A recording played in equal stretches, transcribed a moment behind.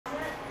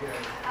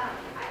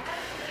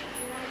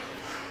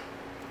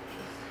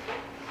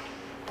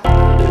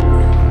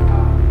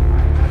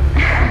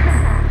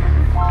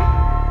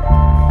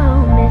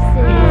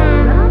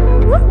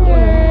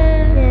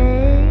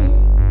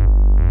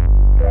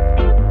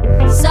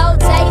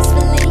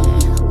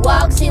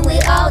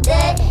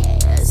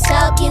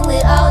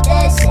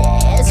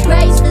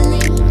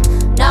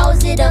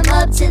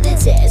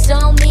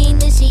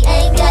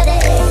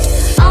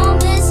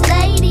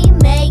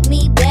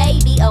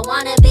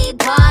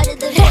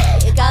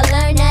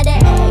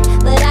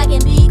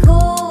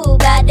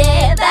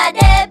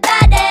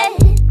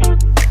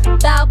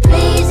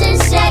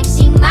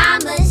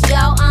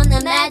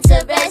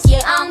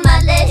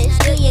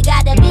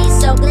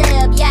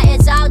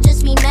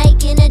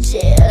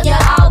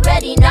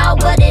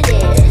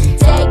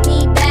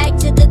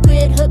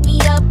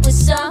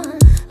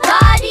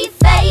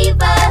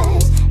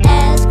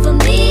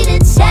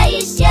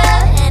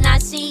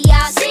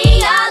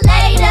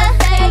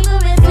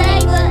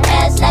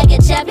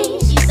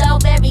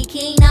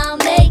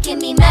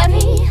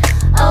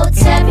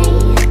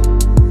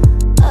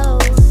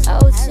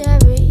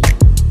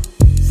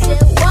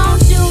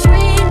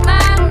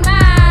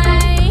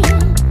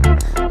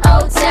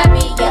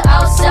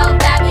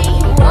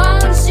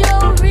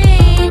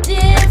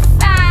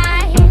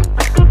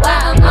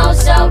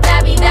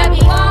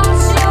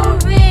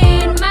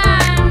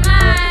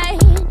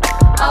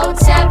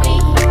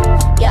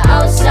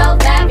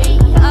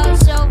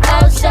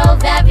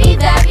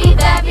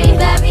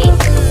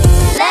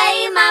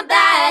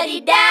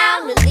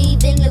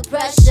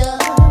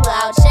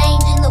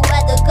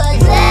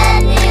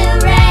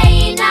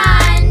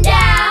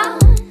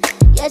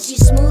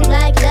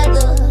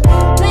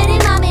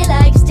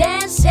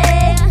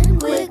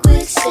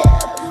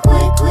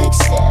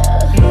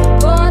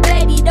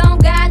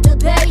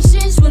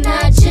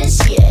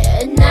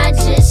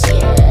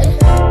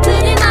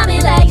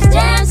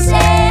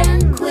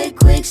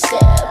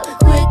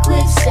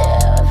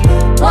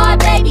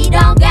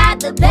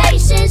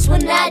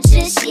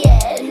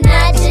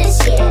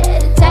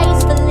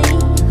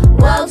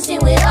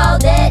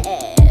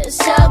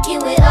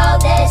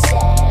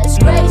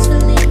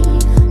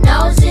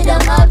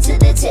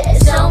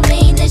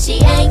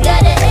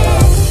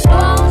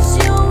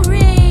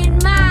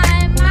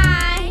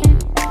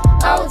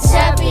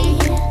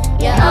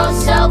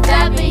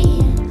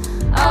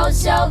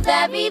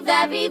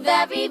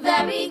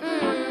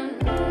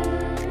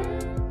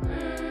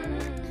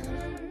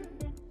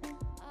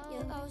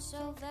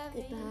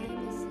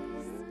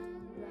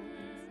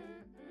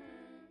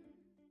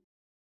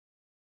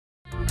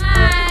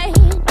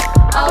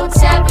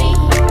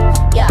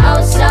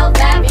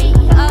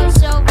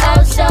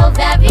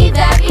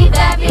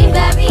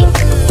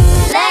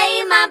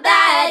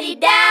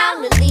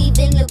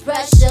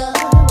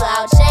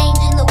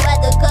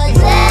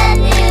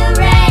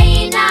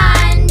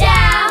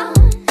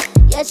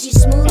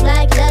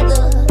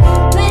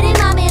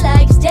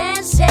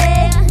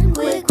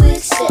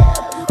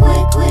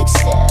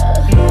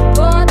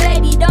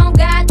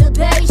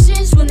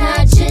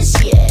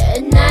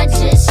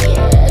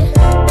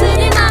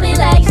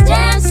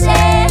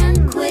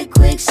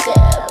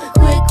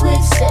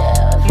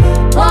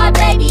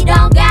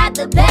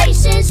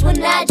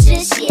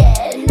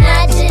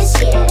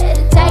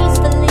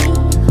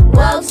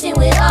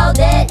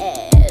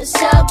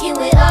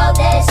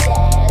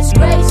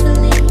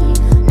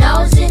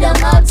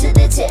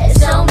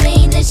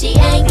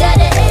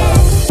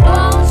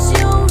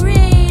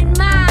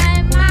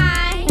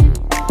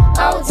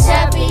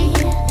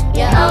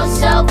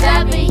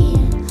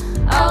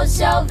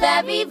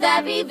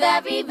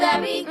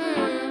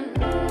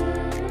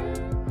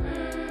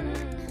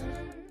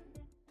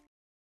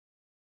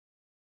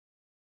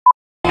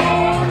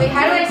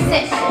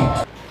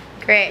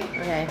Great.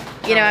 Okay.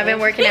 You know, I've been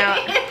working out.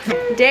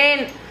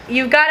 Dayne,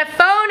 you've got a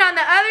phone on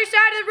the other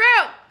side of the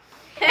room.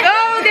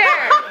 Go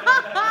there.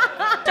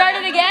 Start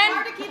it again.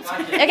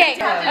 Okay.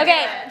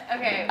 Okay.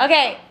 Okay.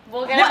 Okay.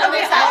 We'll get it on the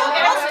other side.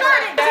 We'll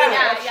start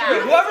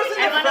it. Whoever's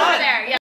in the front.